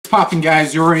Poppin',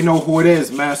 guys, you already know who it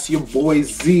is, man. It's your boy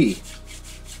Z.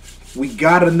 We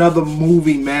got another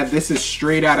movie, man. This is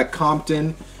straight out of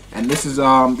Compton, and this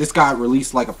got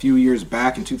released like a few years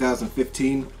back in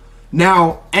 2015.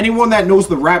 Now, anyone that knows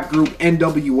the rap group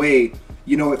NWA,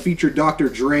 you know, it featured Dr.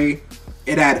 Dre,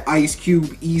 it had Ice Cube,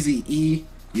 Eazy-E.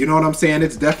 You know what I'm saying?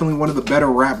 It's definitely one of the better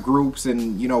rap groups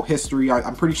in, you know, history.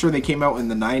 I'm pretty sure they came out in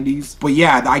the 90s. But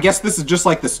yeah, I guess this is just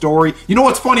like the story. You know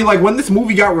what's funny? Like when this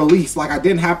movie got released, like I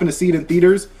didn't happen to see it in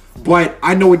theaters, but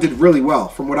I know it did really well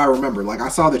from what I remember. Like I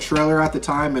saw the trailer at the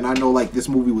time and I know like this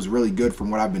movie was really good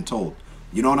from what I've been told.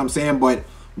 You know what I'm saying? But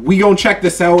we gonna check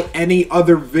this out. Any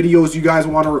other videos you guys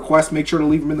want to request, make sure to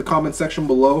leave them in the comment section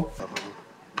below.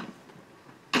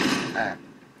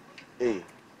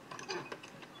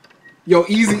 Yo,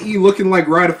 Eazy-E looking like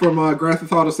Ryder from Grand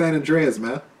Theft Auto San Andreas,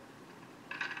 man.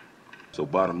 So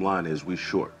bottom line is we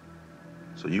short.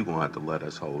 So you gonna have to let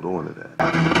us hold on to that.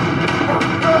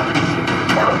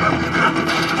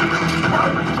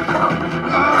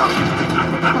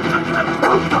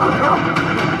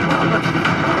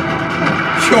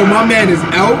 Yo, my man is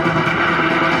out.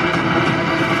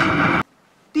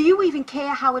 Do you even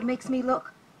care how it makes me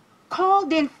look?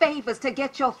 Called in favors to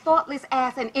get your thoughtless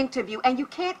ass an interview, and you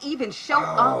can't even show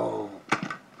up.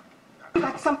 You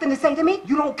got something to say to me?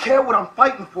 You don't care what I'm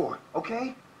fighting for,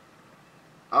 okay?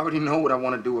 I already know what I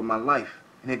want to do with my life,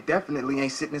 and it definitely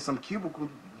ain't sitting in some cubicle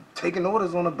taking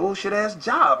orders on a bullshit-ass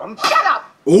job. Shut up!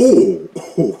 Oh.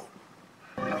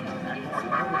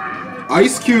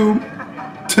 Ice Cube.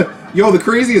 Yo, the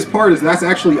craziest part is that's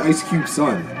actually Ice Cube's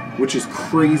son, which is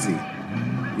crazy.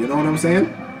 You know what I'm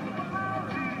saying?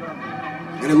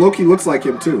 And it low-key looks like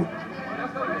him, too.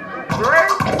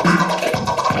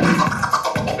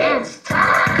 It's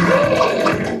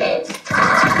time. It's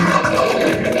time.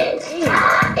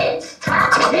 It's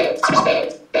time. It's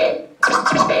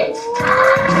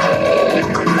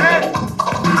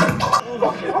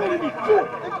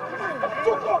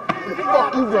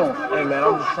Fuck you doing? Hey man,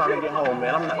 I'm just trying to get home,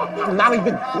 man. I'm not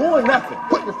even doing nothing.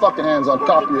 Put your fucking hands on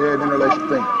top of your head and interlace your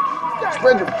fingers.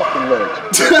 Spread your fucking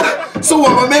legs. So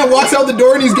what, my man walks out the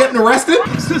door and he's getting arrested?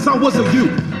 Since I was a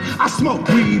youth, I smoked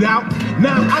weed out.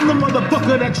 Now I'm the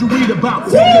motherfucker that you read about.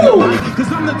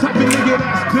 Cause I'm the type of nigga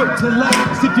that's built to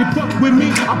last. If you fuck with me,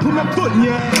 I'll put my foot in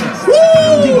your ass.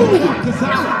 Woo! Cause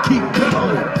I keep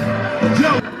going.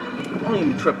 Yo. Don't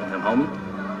even be tripping him, homie.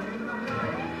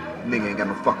 Nigga ain't got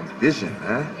no fucking vision,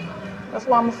 man. That's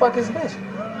why I'ma fuck his bitch.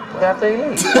 After he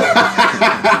leaves.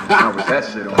 How was that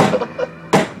shit on?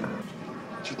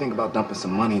 What you think about dumping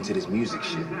some money into this music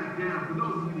shit?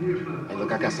 Hey,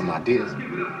 look, I got some ideas.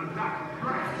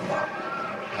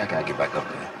 I gotta get back up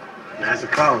there. That's a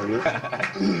calling,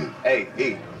 man. Hey,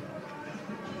 E.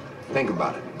 Think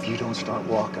about it. If you don't start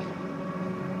walking,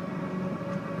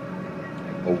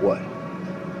 or what?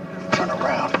 Turn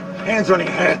around. Hands on your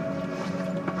head.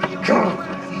 Come on.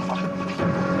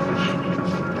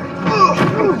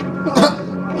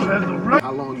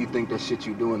 How long you think that shit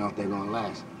you doing out there gonna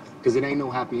last? Cause it ain't no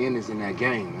happy endings in that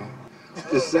game, man.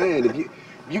 Just saying, if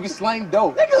you can slang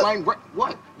dope, slang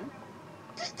what?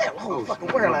 Just that whole fucking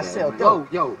world I sell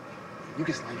dope. Yo, you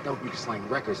can slang dope, you can slang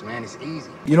records, man. It's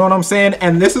easy. You know what I'm saying?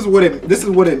 And this is what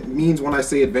it means when I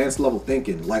say advanced level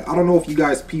thinking. Like, I don't know if you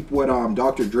guys peep what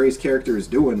Dr. Dre's character is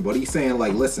doing, but he's saying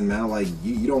like, listen, man, like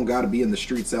you don't got to be in the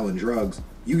street selling drugs.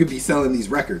 You could be selling these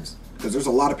records because there's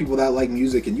a lot of people that like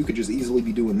music, and you could just easily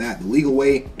be doing that the legal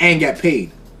way and get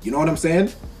paid. You know what I'm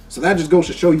saying? So that just goes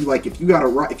to show you, like, if you got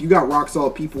rock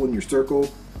solid people in your circle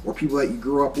or people that you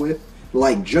grew up with,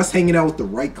 like, just hanging out with the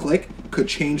right clique could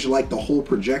change, like, the whole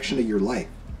projection of your life.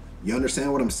 You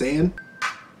understand what I'm saying?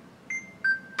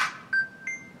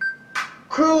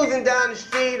 Cruising down the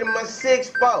street in my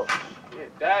 6'4". Yeah,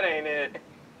 that ain't it.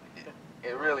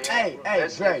 It really ain't. Hey,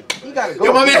 Dre, you gotta go.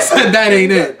 Yo, my man said that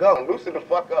ain't it. Go, loosen the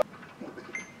fuck up.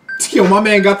 Yo, my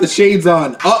man got the shades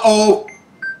on. Uh-oh.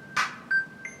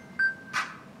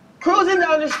 Cruising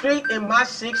down the street in my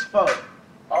 6'4".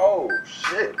 Oh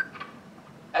shit.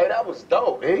 Hey, that was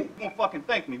dope, eh? You gonna fucking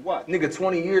thank me, what? Nigga,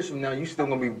 20 years from now, you still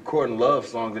gonna be recording love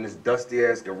songs in this dusty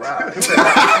ass garage. Fuck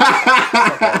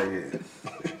outta here.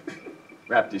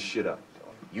 Wrap this shit up.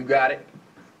 You got it?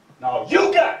 No,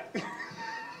 you got it!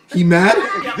 He mad?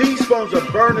 These phones are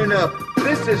burning up.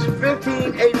 This is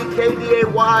 1580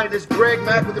 KDAY. This is Greg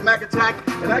Mack with the Mac Attack.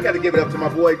 And I got to give it up to my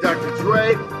boy Dr.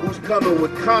 Dre, who's coming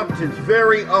with Compton's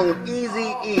very own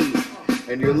Eazy-E.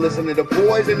 And you're listening to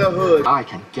Boys in the Hood. I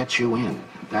can get you in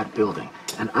that building,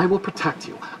 and I will protect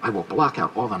you. I will block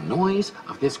out all the noise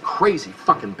of this crazy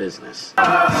fucking business.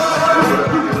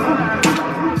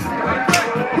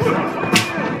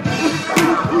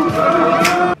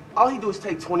 All he do is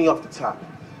take 20 off the top.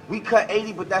 We cut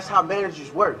 80, but that's how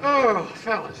managers work. Oh,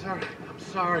 fellas, all right. I'm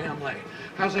sorry I'm late.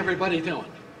 How's everybody doing?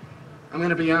 I'm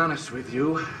gonna be honest with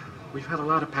you. We've had a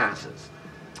lot of passes.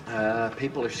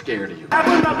 People are scared of you. Have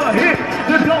another hit.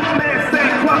 The dope man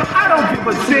said, well, I don't give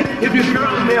a shit if your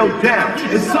girl nailed down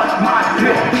and suck my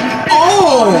dick.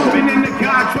 Oh! Been in the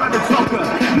car trying to talk her.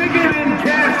 Nigga didn't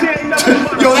cash in.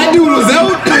 Yo, that dude was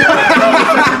out.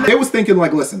 They was thinking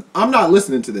like, listen, I'm not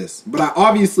listening to this, but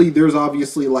there's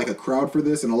obviously like a crowd for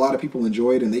this, and a lot of people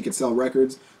enjoy it, and they can sell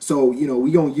records. So you know,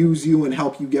 we gonna use you and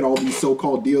help you get all these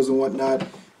so-called deals and whatnot.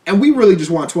 And we really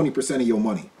just want 20% of your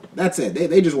money. That's it.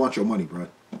 They just want your money, bro.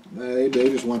 They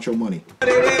just want your money. But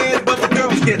the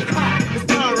girls get hot. It's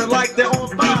firing like they're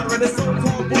on fire, and the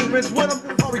so-called movements when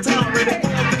I'm retiring. And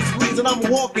for this reason, I'm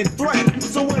a walking threat.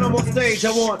 So when I'm on stage,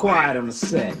 I want quiet on the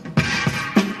set.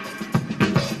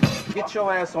 Get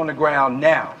your ass on the ground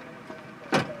now.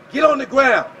 Get on the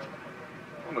ground.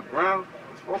 On the ground?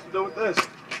 What's supposed to do with this?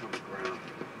 On the ground.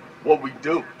 What we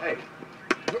do? Hey,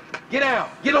 Get down.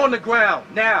 Get on the ground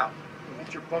now.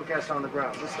 get your punk ass on the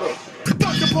ground. Let's go. Fuck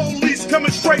the police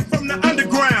coming straight from the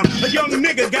underground. A young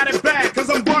nigga got it bad cause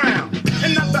I'm brown.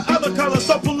 And not the other color,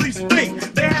 so police think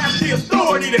they have the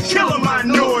authority to kill a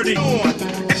minority.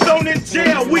 And thrown in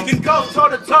jail, we can go toe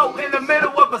to toe in the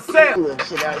middle of a cell.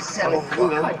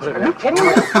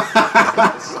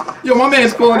 Yo, my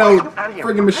man's pulling out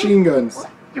friggin' machine guns.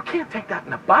 You can't take that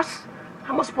in a bus.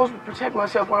 How am I supposed to protect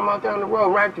myself when I'm out there on the road,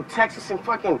 riding through Texas and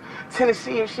fucking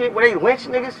Tennessee and shit, where they lynch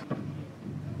niggas?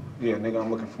 Yeah, nigga, I'm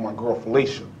looking for my girl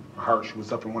Felicia. I heard she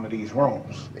was up in one of these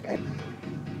rooms.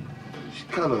 She's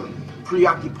kind of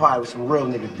preoccupied with some real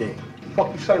nigga dick.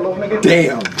 Fuck you say, little nigga?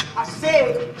 Damn. I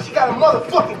said she got a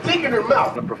motherfucking dick in her mouth.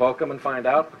 I'm gonna provoke them and find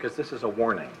out because this is a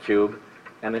warning, Cube,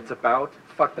 and it's about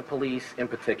fuck the police in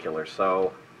particular.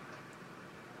 So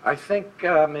I think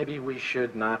maybe we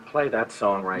should not play that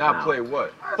song right now. Not play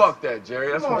what? Fuck that,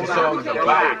 Jerry. That's what the song's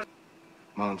about.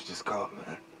 Mom's just called,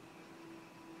 man.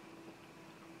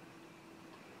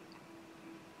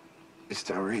 It's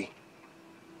Tyree.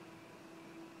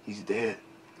 He's dead.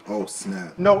 Oh,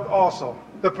 snap. Note also,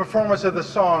 the performance of the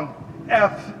song,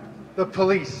 F the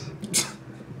Police,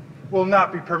 will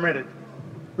not be permitted.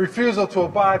 Refusal to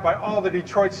abide by all the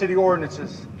Detroit City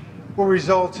ordinances will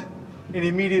result in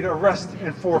immediate arrest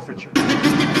and forfeiture. Yo,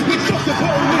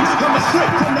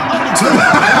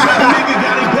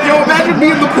 imagine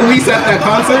being the police at that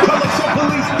concert.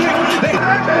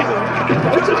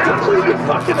 This is completely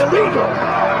fucking illegal.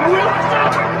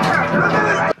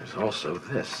 There's also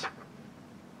this.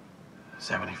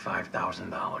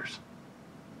 $75,000.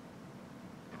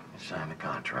 You sign the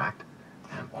contract,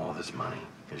 and all this money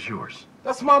is yours.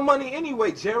 That's my money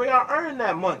anyway, Jerry. I earned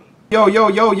that money. Yo.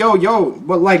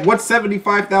 But like, what's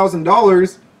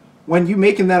 $75,000 when you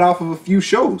making that off of a few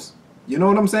shows? You know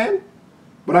what I'm saying?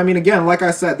 But I mean, again, like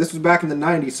I said, this was back in the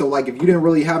 90s. So like, if you didn't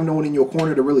really have no one in your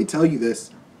corner to really tell you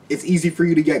this, it's easy for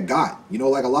you to get got. You know,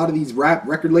 like a lot of these rap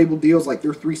record label deals, like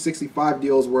they're 365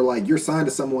 deals where like you're signed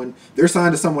to someone, they're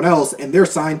signed to someone else, and they're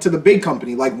signed to the big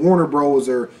company like Warner Bros.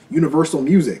 Or Universal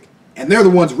Music. And they're the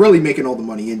ones really making all the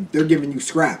money, and they're giving you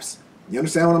scraps. You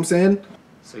understand what I'm saying?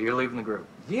 So you're leaving the group?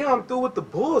 Yeah, I'm through with the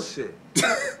bullshit.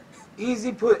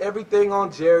 Easy put everything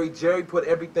on Jerry. Jerry put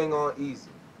everything on Easy.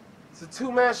 It's a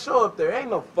two-man show up there.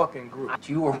 Ain't no fucking group.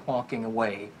 You are walking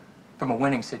away from a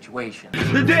winning situation.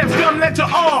 The damn scum that you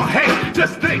all hate.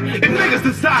 Just think, if niggas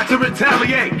decide to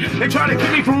retaliate, they try to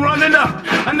keep me from running up.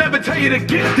 I never tell you to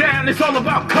get down, it's all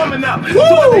about coming up. Woo! So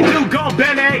what they do, gon'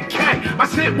 bend AK. My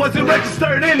shit wasn't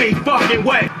registered any fucking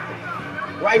way.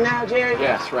 Right now, Jerry?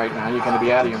 Yes, right now. You're gonna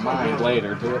be out of your mind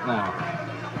later. Do it now.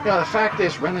 Yeah, the fact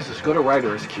is, Ren is as good a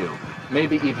writer as Cube.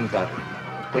 Maybe even better.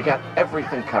 They got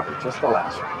everything covered, just the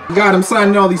last one. You got him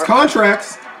signing all these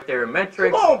contracts. They're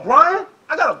metrics. Come on, Brian.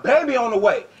 I got a baby on the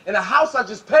way. And a house I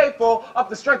just paid for off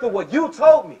the strength of what you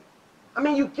told me. I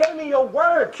mean, you gave me your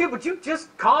word. Cube, would you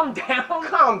just calm down?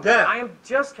 Calm down. I am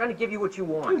just trying to give you what you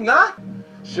want. You not?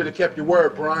 Should have kept your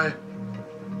word, Brian.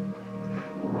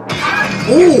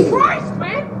 Ooh. Christ,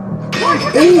 man!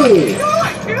 Ooh.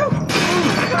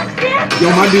 Yo,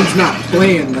 my dude's not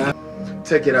playing, man.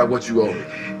 Take it out what you owe me.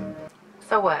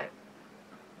 So what?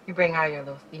 You bring all your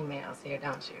little females here,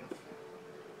 don't you?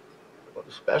 Well,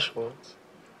 the special ones.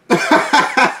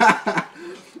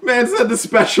 Man said the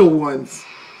special ones.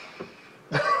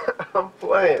 I'm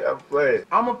playing.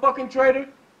 I'm a fucking traitor.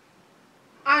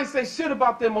 I ain't say shit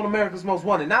about them on America's Most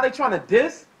Wanted. Now they trying to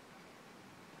diss?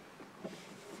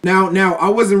 Now, I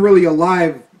wasn't really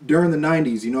alive during the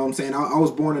 90s, you know what I'm saying? I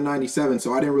was born in 97,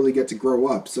 so I didn't really get to grow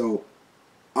up. So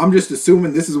I'm just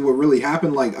assuming this is what really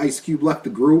happened. Like, Ice Cube left the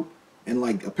group, And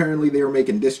like apparently they were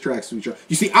making diss tracks to each other.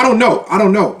 You see, I don't know.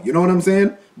 You know what I'm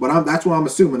saying? But that's what I'm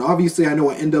assuming. Obviously, I know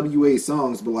NWA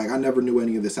songs, but like I never knew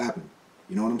any of this happened.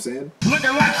 You know what I'm saying?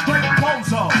 Looking like straight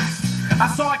bozos. I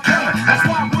saw it coming, that's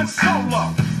why I went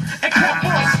solo. And kept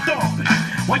on stomping.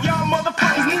 While y'all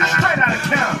motherfuckers moved straight out of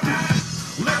Compton.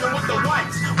 Living with the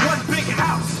whites, one big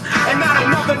house, and not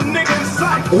another nigga in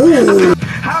sight. Ooh.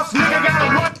 House nigga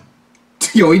gotta run.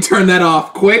 Yo, he turned that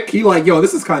off quick. He like, yo,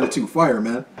 this is kind of too fire,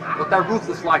 man. What that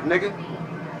ruthless like, nigga?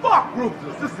 Fuck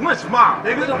ruthless, this lynch mob,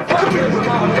 nigga. The fuck lynch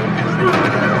mob,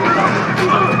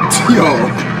 Yo.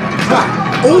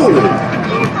 Oh.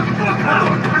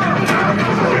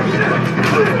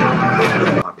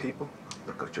 My people,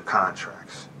 look at your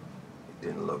contracts. It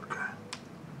didn't look good.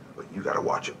 But you gotta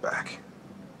watch it back.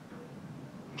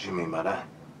 What do you mean by that?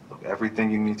 Look,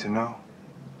 everything you need to know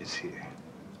is here.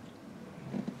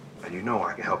 And you know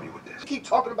I can help you with this. Keep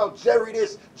talking about Jerry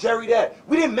this, Jerry that.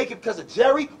 We didn't make it because of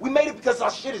Jerry. We made it because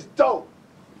our shit is dope.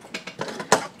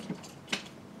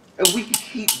 And we can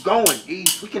keep going, E.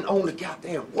 We can own the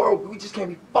goddamn world. We just can't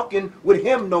be fucking with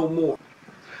him no more.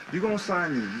 You gonna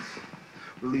sign these,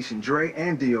 releasing Dre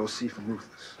and DOC from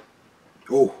Ruthless.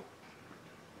 Oh.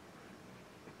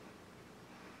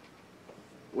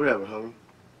 Whatever, homie.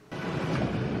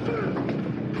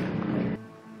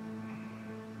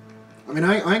 I mean,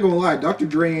 I ain't gonna lie. Dr.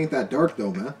 Dre ain't that dark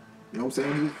though, man. You know what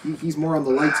I'm saying? He's more on the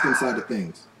light skin side of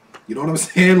things. You know what I'm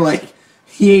saying? Like,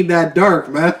 he ain't that dark,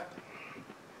 man.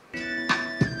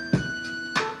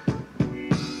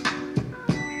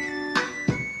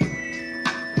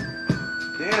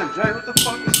 Damn, Dre, what the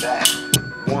fuck is that?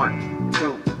 1,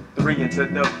 2, 3 into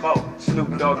the 4.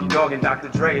 Snoop Doggy Dogg and Dr.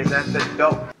 Dre is at the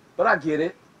dope. But I get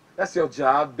it. That's your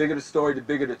job. Bigger the story, the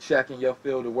bigger the check in your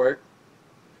field of work.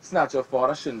 It's not your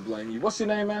fault. I shouldn't blame you. What's your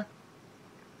name, man?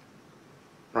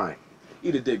 Right.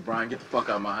 Eat a dick, Brian. Get the fuck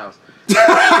out of my house.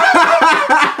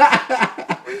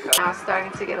 Now it's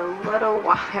starting to get a little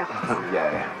wild.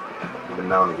 Yeah. You've been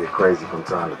known to get crazy from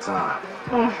time to time.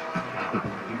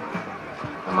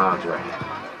 I'm Andre.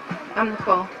 I'm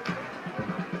Nicole.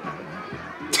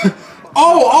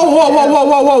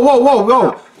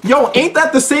 Whoa. Yo, ain't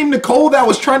that the same Nicole that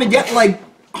was trying to get like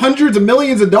hundreds of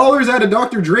millions of dollars out of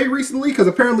Dr. Dre recently? Because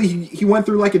apparently he went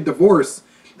through like a divorce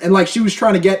and like she was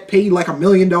trying to get paid like $1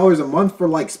 million a month for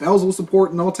like spousal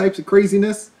support and all types of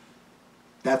craziness.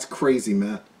 That's crazy,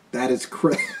 man. That is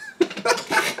crazy.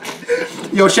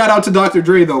 Yo, shout out to Dr.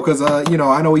 Dre though, because you know,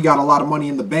 I know he got a lot of money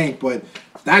in the bank, but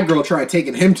that girl tried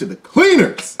taking him to the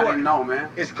cleaners. I didn't know,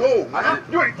 man. It's cool.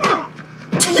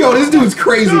 Yo, this dude's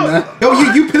crazy, man. Yo,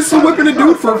 you pistol whipping a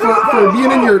dude for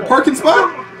being in your parking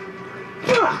spot?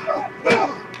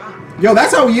 Yo,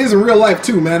 that's how he is in real life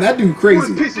too, man. That dude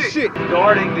crazy. Piece of shit.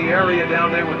 Guarding the area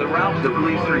down there with the routes the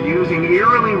police are using,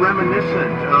 eerily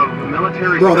reminiscent of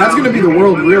military. Bro, that's gonna be the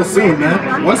world real soon,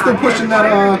 man. Once they're pushing that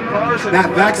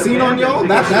that vaccine on y'all,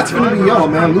 that's gonna be y'all,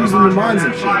 man, losing your minds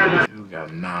and shit. You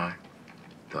got knocked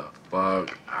the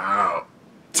fuck out.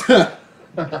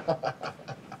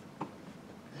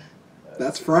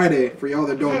 That's Friday. For y'all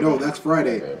that don't know, that's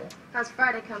Friday. How's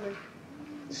Friday coming?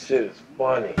 Shit is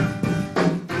funny.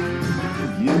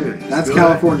 Yeah. That's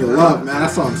California Love, man.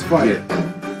 That song's fire.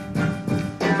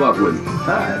 Yeah. Fuck with me.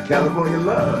 Hi, California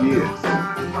Love. Yeah.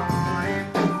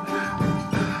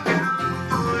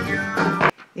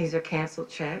 These are canceled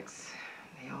checks.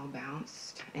 They all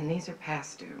bounced. And these are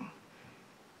past due.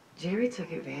 Jerry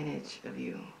took advantage of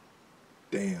you.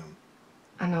 Damn.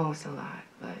 I know it's a lot,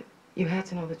 but you had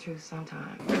to know the truth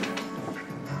sometime.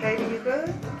 Baby, you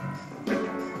good?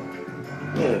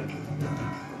 Yeah.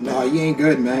 No, he ain't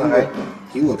good, man.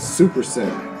 He looks super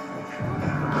sick.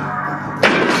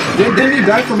 Didn't he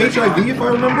die from HIV, if I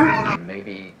remember?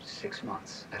 Maybe 6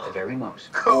 months at the very most.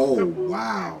 Oh,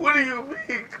 wow. What do you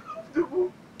mean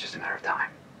comfortable? Just a matter of time.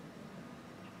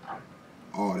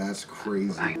 Oh, that's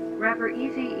crazy. Rapper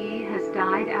Eazy-E has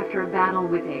died after a battle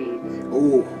with AIDS.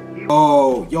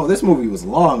 Oh, yo, this movie was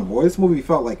long, boy. This movie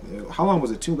felt like, how long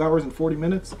was it? 2 hours and 40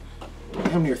 minutes?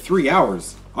 Damn near 3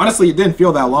 hours. Honestly, it didn't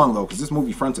feel that long, though, because this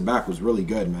movie front to back was really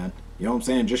good, man. You know what I'm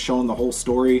saying? Just showing the whole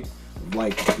story,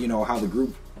 like, you know, how the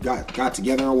group got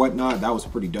together and whatnot. That was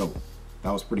pretty dope.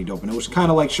 That was pretty dope. And it was kind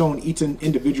of like showing each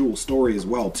individual story as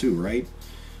well, too, right?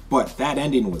 But that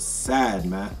ending was sad,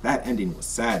 man. That ending was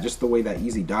sad. Just the way that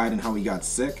Eazy died and how he got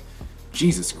sick.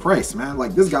 Jesus Christ, man.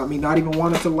 Like, this got me not even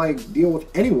wanting to, like, deal with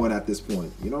anyone at this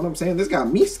point. You know what I'm saying? This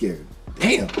got me scared.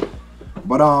 Damn.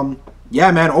 But,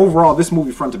 yeah, man, overall, this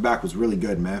movie front to back was really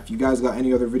good, man. If you guys got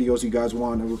any other videos you guys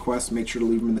want to request, make sure to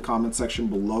leave them in the comment section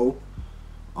below.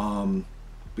 But,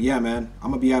 yeah, man,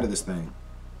 I'm going to be out of this thing.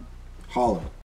 Holla.